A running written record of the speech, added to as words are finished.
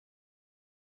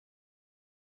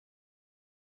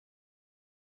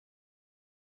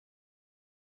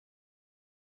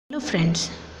Hello friends,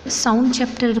 sound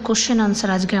chapter question answer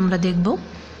आज के আমরা দেখব।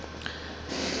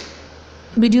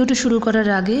 ভিডিওটি শুরু করার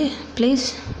আগে প্লিজ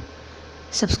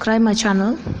সাবস্ক্রাইব মাই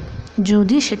চ্যানেল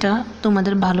যদি সেটা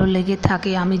তোমাদের ভালো লেগে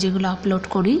থাকে আমি যেগুলো আপলোড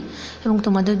করি এবং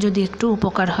তোমাদের যদি একটু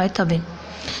উপকার হয় তবে।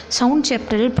 সাউন্ড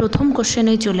চ্যাপ্টারের প্রথম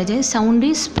কোশ্চেনেই চলে যায়। Sound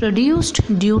is produced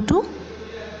due to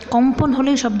কম্পন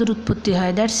হলেই শব্দের উৎপত্তি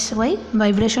হয়, that's why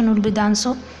vibration will be the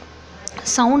answer.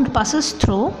 Sound passes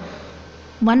through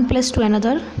one place to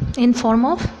another in form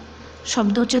of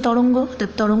শব্দ হচ্ছে তরঙ্গ,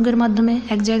 তরঙ্গের মাধ্যমে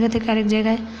এক জায়গা থেকে আরেক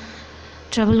জায়গায়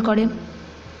ট্রাভেল করে।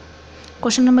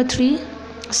 Question number 3,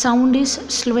 sound is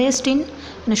slowest in,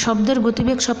 মানে শব্দের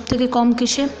গতিবেগ সব থেকে কম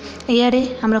কিসে? এয়ারে।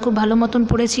 আমরা খুব ভালো মতন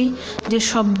পড়েছি যে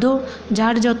শব্দ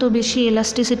যার যত বেশি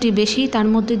এলাস্টিসিটি বেশি তার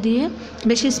মধ্যে দিয়ে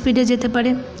বেশি স্পিডে যেতে পারে।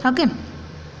 ওকে,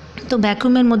 তো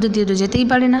ভ্যাকুয়ামের মধ্যে দিয়ে তো যেতেই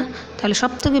পারে না, তাহলে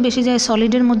সব থেকে বেশি যায়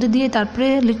সলিডের মধ্যে দিয়ে, তারপরে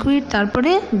লিকুইড,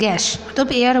 তারপরে গ্যাস, অর্থাৎ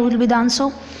air will be the answer.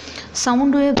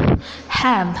 Sound wave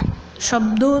have,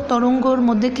 শব্দ তরঙ্গর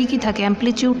মধ্যে কী কী থাকে?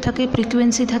 অ্যাম্প্লিটিউড থাকে,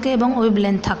 ফ্রিকোয়েন্সি থাকে এবং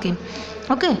ওয়েভলেন্থ থাকে।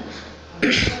 ওকে,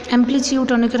 অ্যাম্প্লিটিউড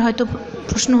অনেকের হয়তো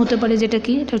প্রশ্ন হতে পারে যেটা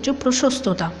কি, এটা হচ্ছে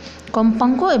প্রশস্ততা,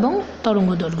 কম্পাঙ্ক এবং তরঙ্গ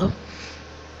দৈর্ঘ্য।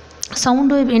 Sound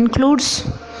wave includes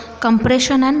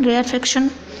compression and রেয়ারফেকশন,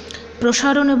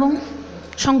 প্রসারণ এবং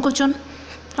সংকোচন।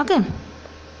 ওকে,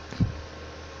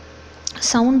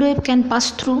 sound wave can pass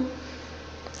through,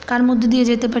 কার মধ্যে দিয়ে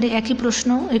যেতে পারে? একই প্রশ্ন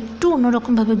একটু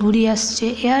অন্যরকমভাবে ঘুরিয়ে আসছে।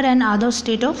 Air and other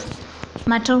state of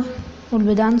matter will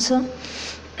be the answer.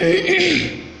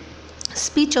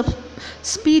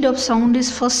 Speed of sound is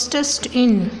fastest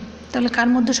in, তাহলে কার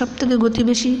মধ্যে সব থেকে গতি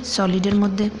বেশি? সলিডের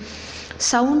মধ্যে।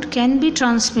 Sound can be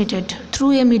transmitted through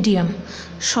a medium,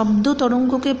 শব্দ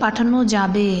তরঙ্গকে পাঠানো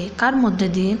যাবে কার মধ্যে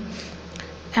দিয়ে?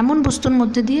 এমন বস্তুর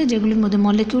মধ্যে দিয়ে যেগুলির মধ্যে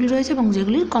মলিকিউল রয়েছে এবং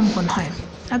যেগুলির কম্পন হয়।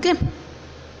 ওকে,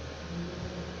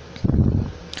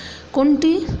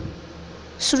 কোনটি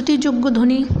শ্রুতিযোগ্য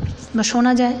ধ্বনি বা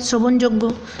শোনা যায়, শ্রবণযোগ্য?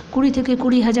 20 থেকে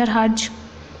 20,000 hertz.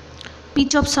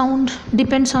 Pitch of sound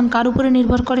depends on, কার উপরে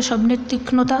নির্ভর করে? শব্দের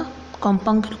তীক্ষ্ণতা,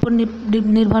 কম্পাঙ্কের উপর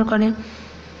নির্ভর করে।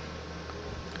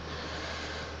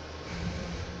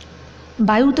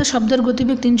 বায়ুতে শব্দের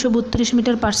গতিবেগ 332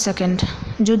 মিটার পার সেকেন্ড,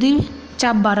 যদি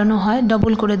চাপ বাড়ানো হয়,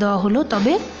 ডবল করে দেওয়া হলো,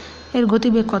 তবে এর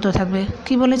গতিবেগ কত থাকবে?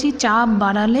 কি বলেছি? চাপ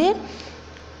বাড়ালে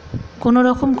কোনো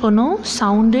রকম কোনো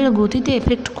সাউন্ডের গতিতে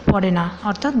এফেক্ট পড়ে না,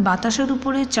 অর্থাৎ বাতাসের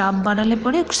উপরে চাপ বাড়ালে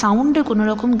পরে সাউন্ডে কোনো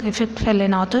রকম এফেক্ট ফেলে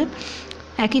না, অতএব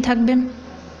একই থাকবে।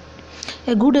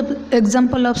 A good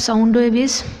example of sound wave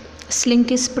is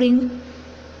স্লিঙ্কি spring.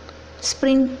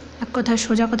 Spring এক কথায়,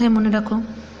 সোজা কথায় মনে রাখো,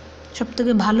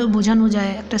 সবথেকে ভালো বোঝানো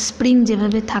যায় একটা স্প্রিং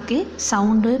যেভাবে থাকে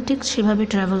সাউন্ড ওয়েভ ঠিক সেভাবে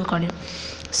ট্রাভেল করে।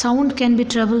 Sound can be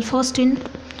travel first in,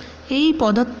 এই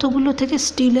পদার্থগুলো থেকে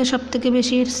স্টিলে সব থেকে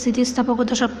বেশি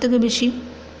স্থিতিস্থাপকতা সব থেকে বেশি,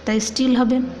 তাই স্টিল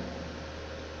হবে।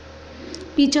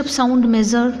 Pitch of sound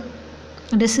measure,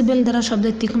 decibel দ্বারা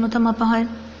শব্দের তীক্ষ্ণতা মাপা হয়।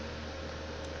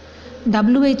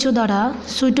 WHO দ্বারা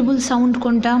সুইটেবল সাউন্ড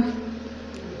কোনটা?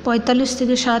 45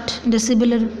 থেকে 60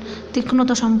 ডেসিবেলের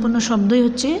তীক্ষ্ণতা সম্পন্ন শব্দই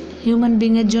হচ্ছে হিউম্যান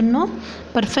বিংয়ের জন্য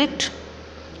পারফেক্ট।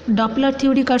 ডপলার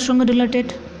থিওরি কার সঙ্গে রিলেটেড?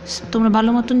 তোমরা ভালো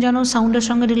মতন জানো, সাউন্ডের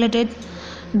সঙ্গে রিলেটেড।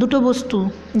 দুটো বস্তু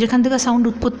যেখান থেকে সাউন্ড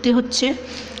উৎপত্তি হচ্ছে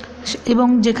এবং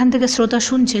যেখান থেকে শ্রোতা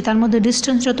শুনছে তার মধ্যে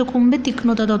ডিস্টেন্স যত কমবে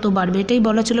তীক্ষ্ণতা তত বাড়বে, এটাই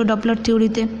বলা ছিল Doppler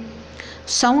থিওরিতে।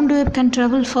 Sound wave can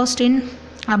travel first in,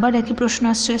 আবার একই প্রশ্ন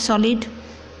আসছে, সলিড।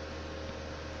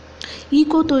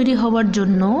 ইকো তৈরি হওয়ার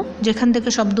জন্য যেখান থেকে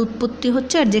শব্দ উৎপত্তি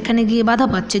হচ্ছে আর যেখানে গিয়ে বাধা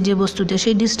পাচ্ছে যে বস্তুতে,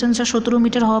 সেই ডিস্টেন্সটা 17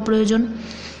 মিটার হওয়া প্রয়োজন।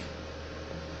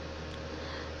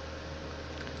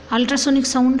 আলট্রাসনিক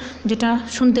সাউন্ড, যেটা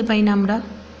শুনতে পাই না আমরা,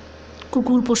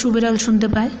 কুকুর, পশু, বিড়াল শুনতে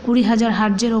পায়, 20,000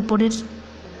 হার্জের ওপরের।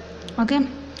 ওকে,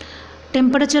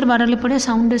 টেম্পারেচার বাড়ালে পরে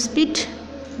সাউন্ডের স্পিড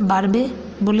বাড়বে,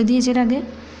 বলে দিয়েছে এর আগে।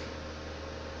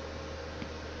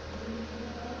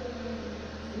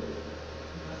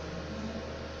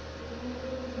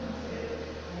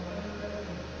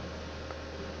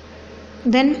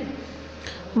 Then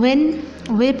when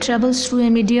wave travels through a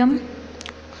medium,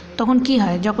 তখন কি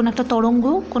হয়? যখন একটা তরঙ্গ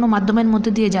কোনো মাধ্যমের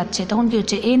মধ্যে দিয়ে যাচ্ছে তখন কি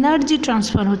হচ্ছে? এনার্জি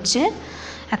ট্রান্সফার হচ্ছে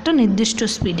একটা নির্দিষ্ট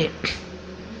স্পিডে।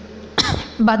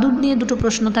 বাদুড় নিয়ে দুটো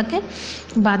প্রশ্ন থাকে।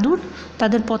 বাদুড়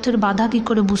তাদের পথের বাধা কী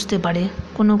করে বুঝতে পারে?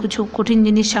 কোনো কিছু কঠিন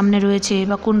জিনিস সামনে রয়েছে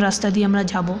বা কোন রাস্তা দিয়ে আমরা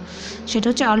যাব, সেটা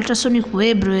হচ্ছে আলট্রাসনিক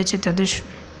ওয়েভ রয়েছে তাদের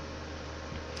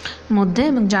মধ্যে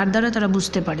এবং যার দ্বারা তারা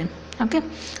বুঝতে পারে। ওকে,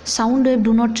 sound wave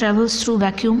do not travels through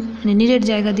vacuum, মানে নিরেট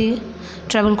জায়গা দিয়ে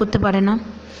ট্রাভেল করতে পারে না।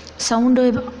 Sound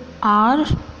wave R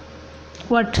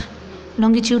what?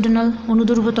 Longitudinal,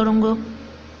 অনুদৈর্ঘ্য তরঙ্গ।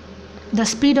 The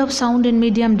speed of sound in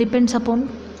medium depends upon,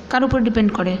 কার উপর ডিপেন্ড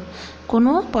করে?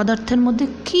 কোনো পদার্থের মধ্যে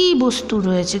কী বস্তু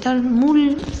রয়েছে, তার মূল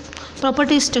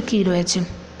প্রপার্টিসটা কী রয়েছে,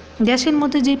 গ্যাসের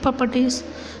মধ্যে যেই প্রপার্টিস,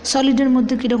 সলিডের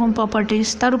মধ্যে কীরকম প্রপার্টিস,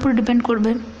 তার উপর ডিপেন্ড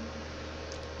করবে।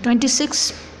 26,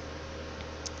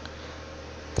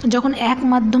 যখন এক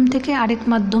মাধ্যম থেকে আরেক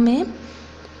মাধ্যমে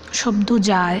শব্দ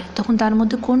যায় তখন তার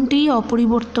মধ্যে কোনটি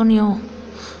অপরিবর্তনীয়,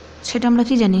 সেটা আমরা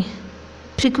কি জানি,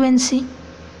 ফ্রিকোয়েন্সি,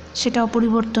 সেটা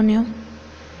অপরিবর্তনীয়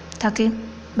থাকে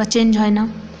বা চেঞ্জ হয় না।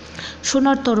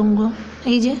 সোনার তরঙ্গ,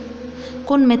 এই যে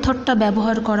কোন মেথডটা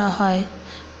ব্যবহার করা হয়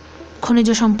খনিজ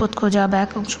সম্পদ খোঁজা বা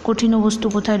কঠিন বস্তু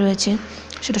কোথায় রয়েছে,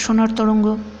 সেটা সোনার তরঙ্গ।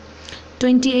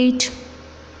 28,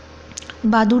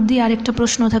 বাদুড় দিয়ে আরেকটা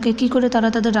প্রশ্ন থাকে, কি করে তারা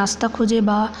তাদের রাস্তা খোঁজে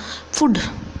বা ফুড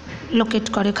লোকেট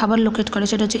করে, খাবার লোকেট করে,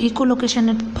 সেটা হচ্ছে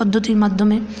ইকোলোকেশনের পদ্ধতির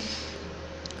মাধ্যমে।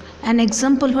 An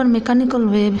example for mechanical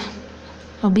wave,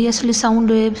 obviously sound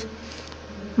wave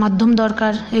মাধ্যম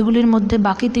দরকার, এগুলির মধ্যে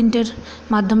বাকি তিনটের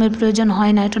মাধ্যমের প্রয়োজন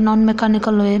হয় না, এটা নন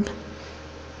mechanical wave.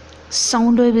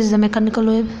 Sound wave is the mechanical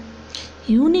wave.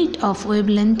 Unit of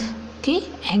wavelength কি,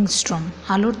 অ্যাংস্ট্রম,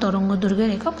 আলোর তরঙ্গ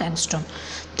দৈর্ঘ্যের একক অ্যাংস্ট্রম।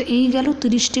 তো এই গেল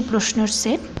 30টি প্রশ্নের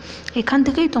সেট। এখান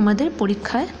থেকেই তোমাদের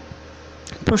পরীক্ষায়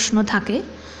প্রশ্ন থাকে।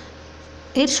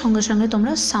 এর সঙ্গে সঙ্গে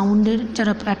তোমরা সাউন্ডের,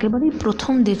 যারা একেবারেই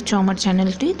প্রথম দেখছো আমার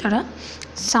চ্যানেলটি, তারা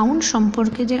সাউন্ড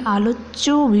সম্পর্কে যে আলোচ্য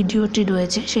ভিডিওটি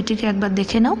রয়েছে সেটিকে একবার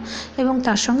দেখে নাও, এবং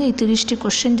তার সঙ্গে এই 30টি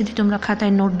কোশ্চেন যদি তোমরা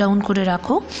খাতায় নোট ডাউন করে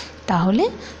রাখো তাহলে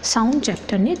সাউন্ড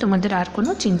চ্যাপ্টার নিয়ে তোমাদের আর কোনো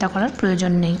চিন্তা করার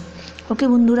প্রয়োজন নেই। ওকে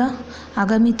বন্ধুরা,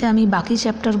 আগামীতে আমি বাকি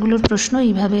চ্যাপ্টারগুলোর প্রশ্ন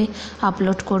এইভাবে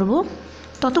আপলোড করব।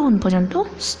 ততক্ষণ পর্যন্ত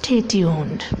স্টে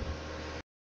টিউনড।